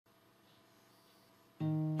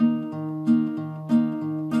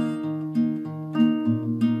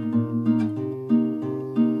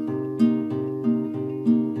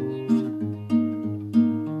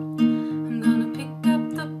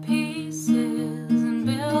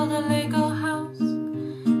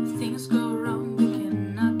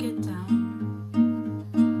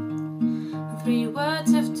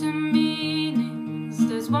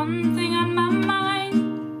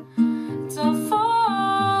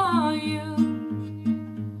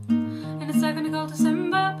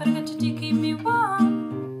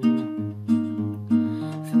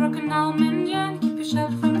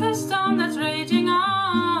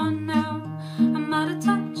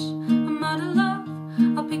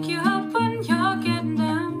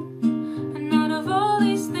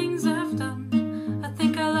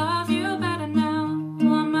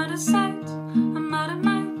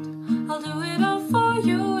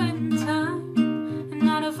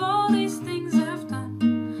of all these things I've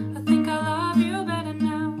done, I think I love you better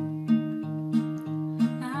now.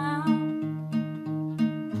 Now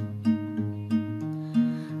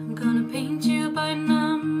I'm gonna paint you by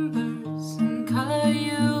numbers and color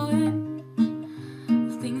you in.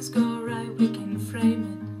 If things go right, we can frame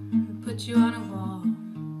it and put you on a wall.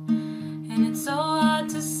 And it's so hard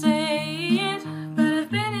to say it, but I've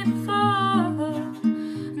been it before.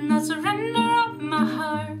 And I'll surrender up my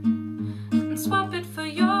heart and swap it for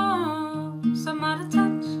yours. I'm out of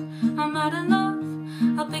touch, I'm out of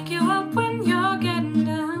love. I'll pick you up when you're getting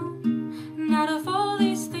down. And out of all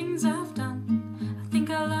these things I've done, I think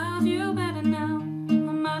I love you better now.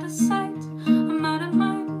 I'm out of sight, I'm out of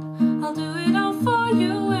mind. I'll do it all for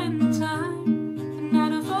you